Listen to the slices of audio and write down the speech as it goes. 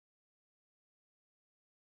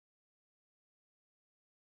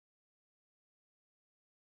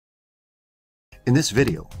In this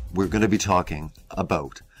video, we're going to be talking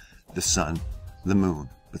about the sun, the moon,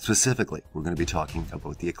 but specifically, we're going to be talking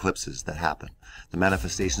about the eclipses that happen, the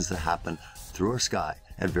manifestations that happen through our sky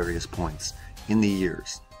at various points in the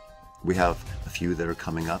years. We have a few that are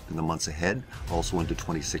coming up in the months ahead, also into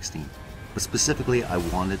 2016. But specifically, I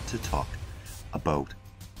wanted to talk about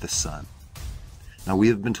the sun. Now, we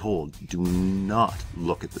have been told, do not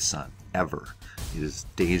look at the sun, ever. It is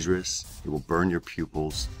dangerous, it will burn your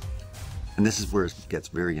pupils, and this is where it gets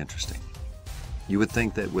very interesting. You would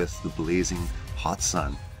think that with the blazing hot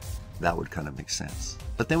sun, that would kind of make sense.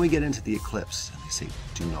 But then we get into the eclipse, and they say,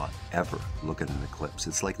 do not ever look at an eclipse.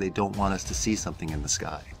 It's like they don't want us to see something in the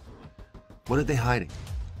sky. What are they hiding?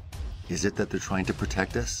 Is it that they're trying to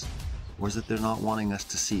protect us? Or is it they're not wanting us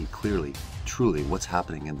to see clearly, truly, what's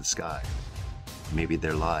happening in the sky? Maybe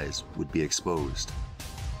their lies would be exposed.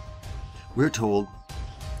 We're told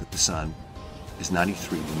that the sun is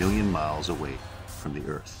 93 million miles away from the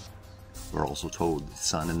Earth. We're also told that the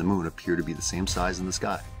sun and the moon appear to be the same size in the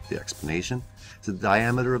sky. The explanation is that the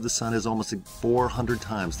diameter of the sun is almost 400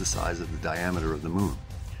 times the size of the diameter of the moon.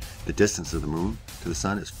 The distance of the moon to the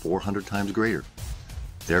sun is 400 times greater.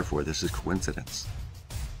 Therefore, this is coincidence.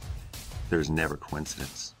 There is never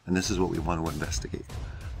coincidence, and this is what we want to investigate.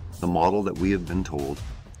 The model that we have been told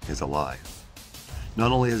is a lie.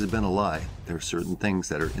 Not only has it been a lie, there are certain things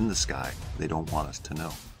that are in the sky they don't want us to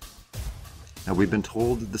know. Now, we've been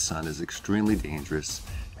told that the sun is extremely dangerous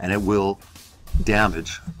and it will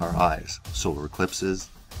damage our eyes. Solar eclipses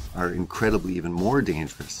are incredibly even more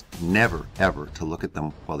dangerous. Never, ever to look at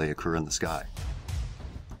them while they occur in the sky.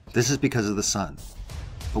 This is because of the sun.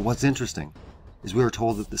 But what's interesting is we were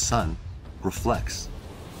told that the sun reflects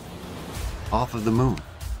off of the moon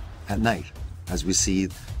at night as we see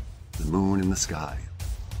the moon in the sky.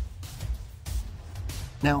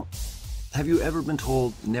 Now, have you ever been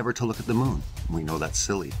told never to look at the moon? We know that's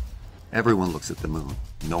silly. Everyone looks at the moon.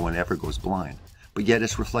 No one ever goes blind. But yet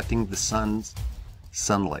it's reflecting the sun's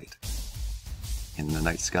sunlight in the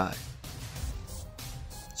night sky.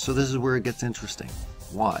 So this is where it gets interesting.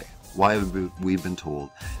 Why? Why have we been told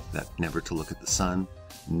that never to look at the sun,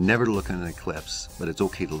 never to look at an eclipse, but it's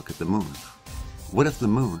okay to look at the moon? What if the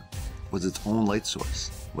moon was its own light source?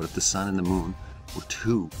 What if the sun and the moon were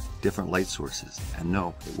two different light sources? And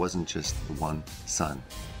no, it wasn't just the one sun.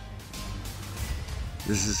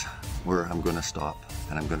 This is where I'm going to stop,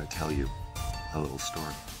 and I'm going to tell you a little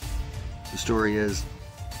story. The story is,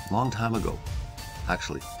 a long time ago,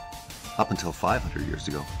 actually, up until 500 years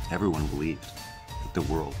ago, everyone believed that the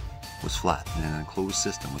world was flat in an enclosed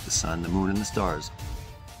system with the sun, the moon, and the stars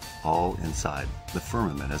all inside the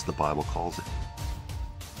firmament, as the Bible calls it.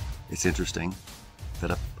 It's interesting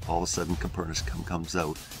that all of a sudden Copernicus comes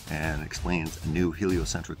out and explains a new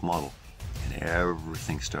heliocentric model, and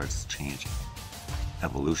everything starts changing.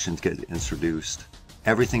 Evolution gets introduced,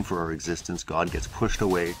 everything for our existence, God gets pushed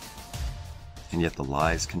away, and yet the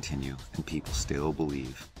lies continue and people still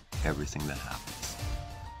believe everything that happens.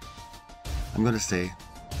 I'm going to say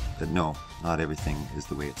that no, not everything is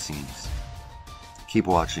the way it seems. Keep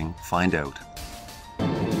watching, find out.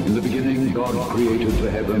 In the beginning, God created the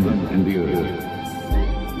heaven and the earth.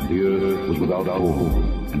 The earth was without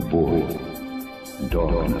form and void, and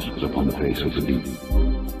darkness was upon the face of the deep.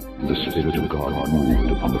 And the Spirit of God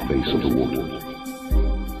moved upon the face of the waters.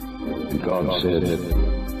 And God said,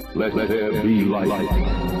 "Let there be light."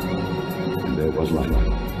 And there was light.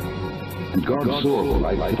 And God saw the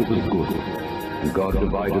light that it was good. And God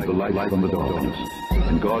divided the light from the darkness.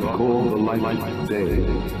 And God called the light day,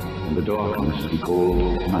 and the darkness he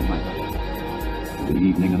called night. The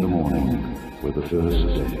evening and the morning were the first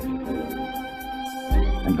day.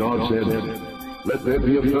 And God said, "Let there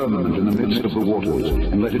be a firmament in the midst of the waters,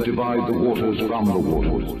 and let it divide the waters from the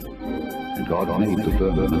waters." And God made the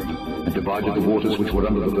firmament, and divided the waters which were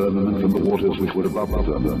under the firmament from the waters which were above the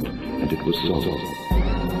firmament, and it was so.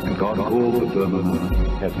 And God called the firmament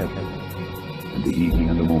heaven. And the evening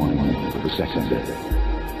and the morning were the second day.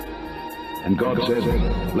 And God said,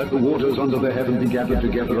 "Let the waters under the heaven be gathered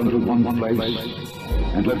together unto one place,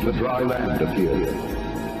 and let the dry land appear."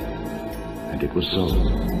 And it was so.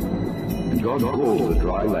 And God called the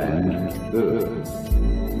dry land earth,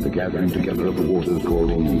 and the gathering together of the waters called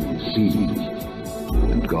he seas.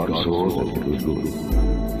 And God saw that it was good.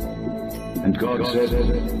 And God said,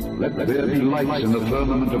 "Let there be lights in the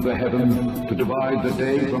firmament of the heaven to divide the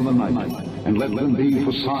day from the night, and let them be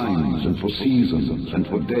for signs and for seasons and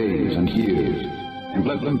for days and years, and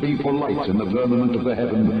let them be for lights in the firmament of the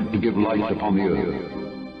heaven to give light upon the earth."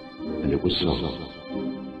 And it was so.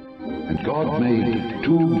 And God made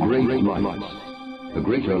two great lights, the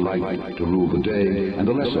greater light to rule the day, and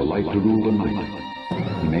the lesser light to rule the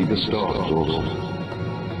night. He made the stars also.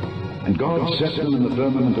 And God set them in the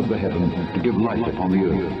firmament of the heaven to give light upon the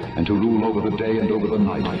earth, and to rule over the day and over the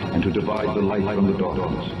night, and to divide the light from the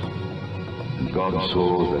darkness. And God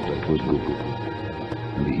saw that it was good.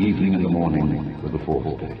 And the evening and the morning were the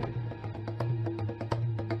fourth day.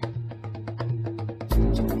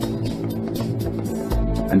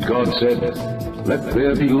 And God said, let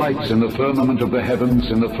there be lights in the firmament of the heavens,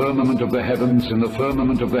 in the firmament of the heavens, in the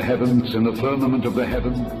firmament of the heavens, in the firmament of the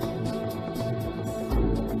heavens.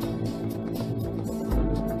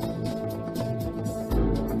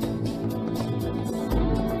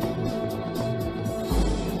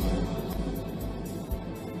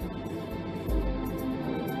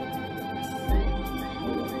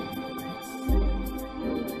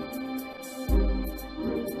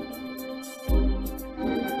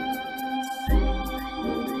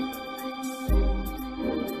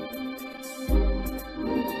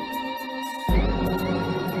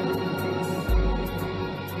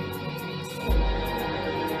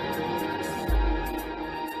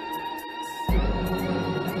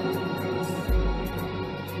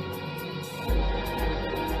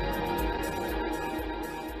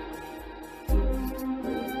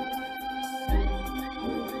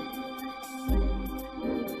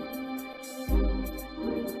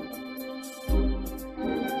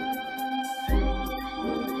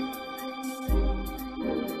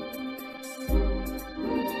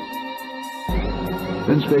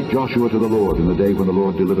 Then spake Joshua to the Lord in the day when the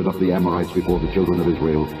Lord delivered up the Amorites before the children of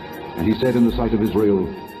Israel. And he said in the sight of Israel,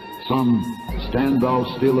 Sun, stand thou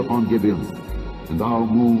still upon Gibeon, and thou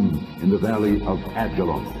moon in the valley of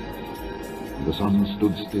Ajalon. And the sun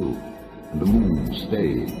stood still, and the moon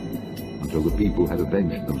stayed, until the people had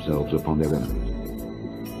avenged themselves upon their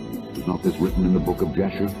enemies. Is not this written in the book of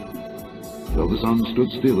Jasher? So the sun stood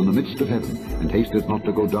still in the midst of heaven, and hasted not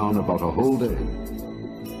to go down about a whole day.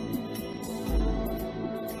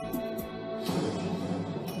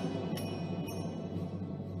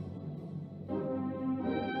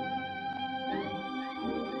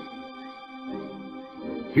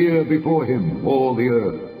 Fear before him all the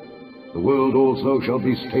earth. The world also shall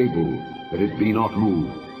be stable, that it be not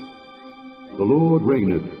moved. The Lord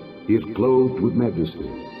reigneth, he is clothed with majesty.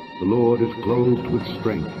 The Lord is clothed with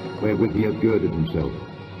strength, wherewith he hath girded himself.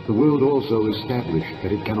 The world also is established,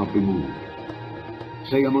 that it cannot be moved.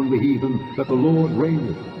 Say among the heathen that the Lord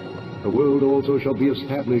reigneth. The world also shall be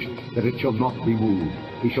established, that it shall not be moved.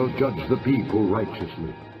 He shall judge the people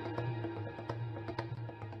righteously.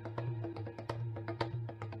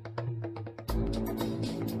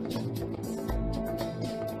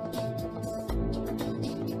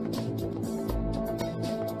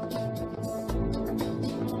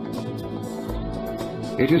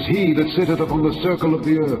 It is he that sitteth upon the circle of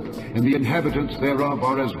the earth, and the inhabitants thereof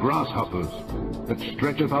are as grasshoppers, that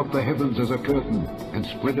stretcheth out the heavens as a curtain, and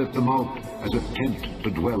spreadeth them out as a tent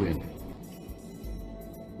to dwell in.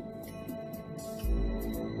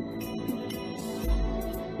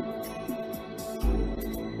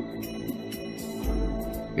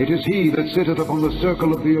 It is he that sitteth upon the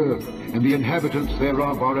circle of the earth, and the inhabitants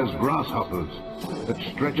thereof are as grasshoppers, that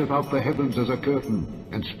stretcheth out the heavens as a curtain,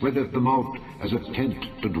 and spreadeth them out as a tent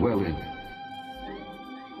to dwell in.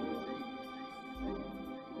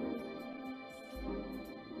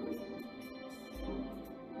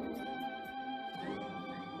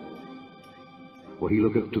 For he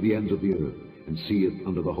looketh to the ends of the earth, and seeth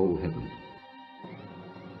under the whole heaven.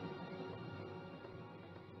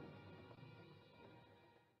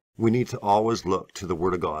 We need to always look to the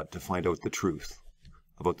Word of God to find out the truth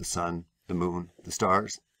about the sun, the moon, the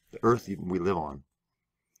stars, the earth even we live on.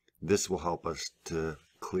 This will help us to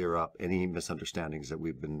clear up any misunderstandings that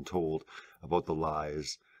we've been told about the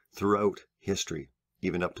lies throughout history,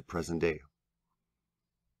 even up to present day.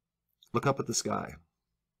 Look up at the sky.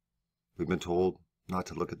 We've been told not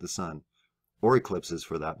to look at the sun, or eclipses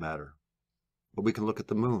for that matter, but we can look at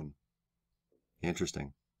the moon.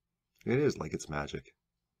 Interesting. It is like it's magic.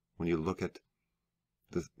 When you look at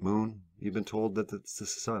the moon, you've been told that it's the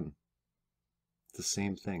sun. It's the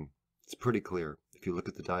same thing. It's pretty clear. If you look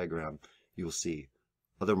at the diagram, you'll see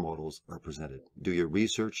other models are presented. Do your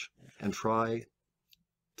research and try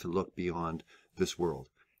to look beyond this world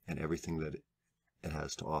and everything that it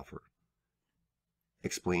has to offer.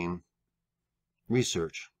 Explain,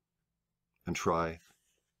 research, and try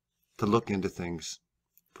to look into things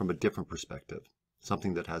from a different perspective,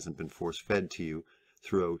 something that hasn't been force-fed to you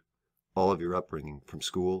throughout all of your upbringing, from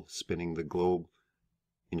school, spinning the globe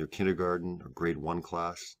in your kindergarten or grade 1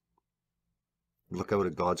 class. Look out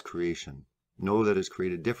at God's creation. Know that it's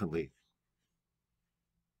created differently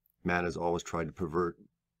Man has always tried to pervert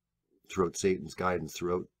throughout Satan's guidance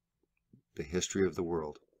throughout the history of the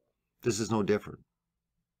world. This is no different.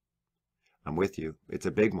 I'm with you. It's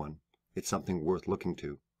a big one. It's something worth looking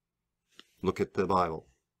to. Look at the Bible.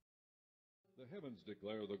 The heavens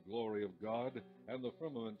declare the glory of God, and the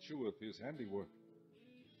firmament sheweth his handiwork.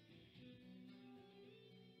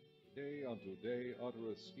 Day unto day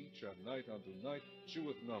uttereth speech, and night unto night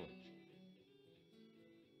sheweth knowledge.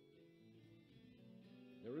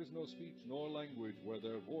 There is no speech nor language where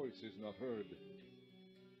their voice is not heard.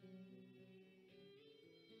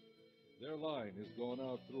 Their line is gone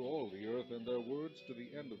out through all the earth, and their words to the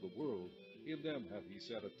end of the world. In them hath he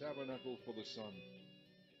set a tabernacle for the sun,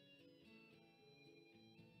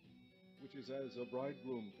 which is as a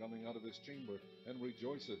bridegroom coming out of his chamber, and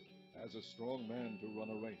rejoiceth as a strong man to run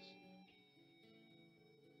a race.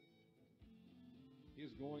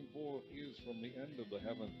 His going forth is from the end of the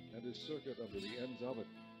heaven, and his circuit unto the ends of it.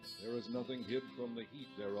 There is nothing hid from the heat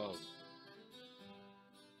thereof.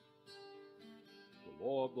 The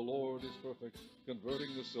law of the Lord is perfect,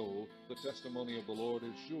 converting the soul. The testimony of the Lord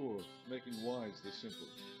is sure, making wise the simple.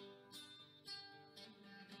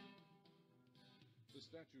 The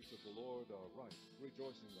statutes of the Lord are right,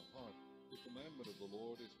 rejoicing the heart. The commandment of the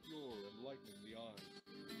Lord is pure, enlightening the eyes.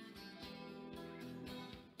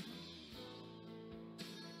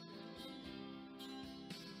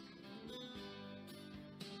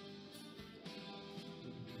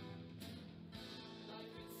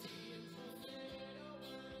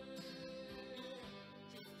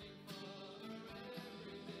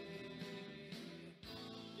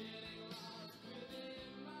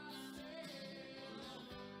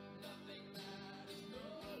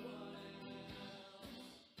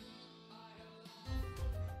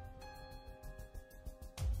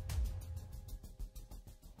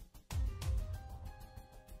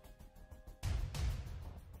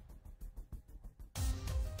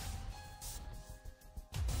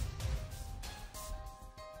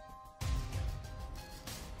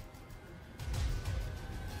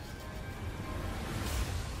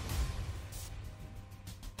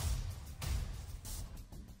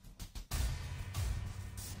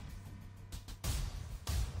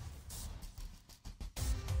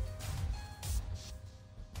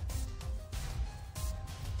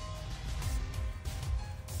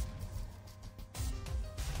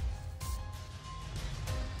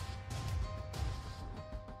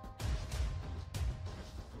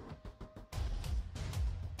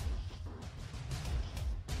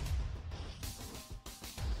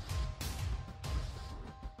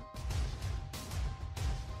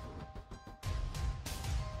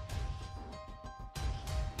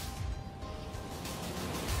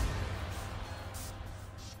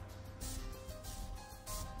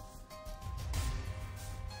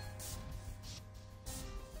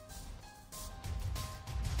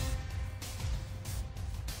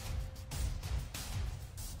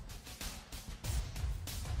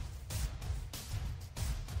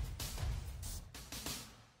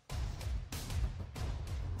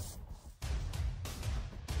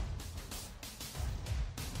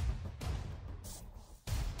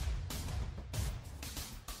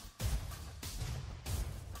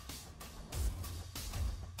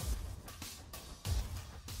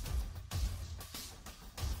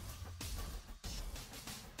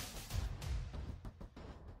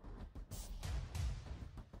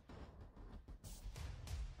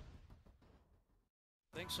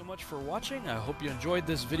 Thanks so much for watching. I hope you enjoyed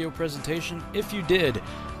this video presentation. If you did,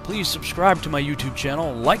 please subscribe to my YouTube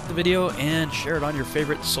channel, like the video, and share it on your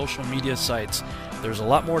favorite social media sites. There's a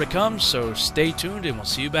lot more to come, so stay tuned and we'll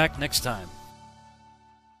see you back next time.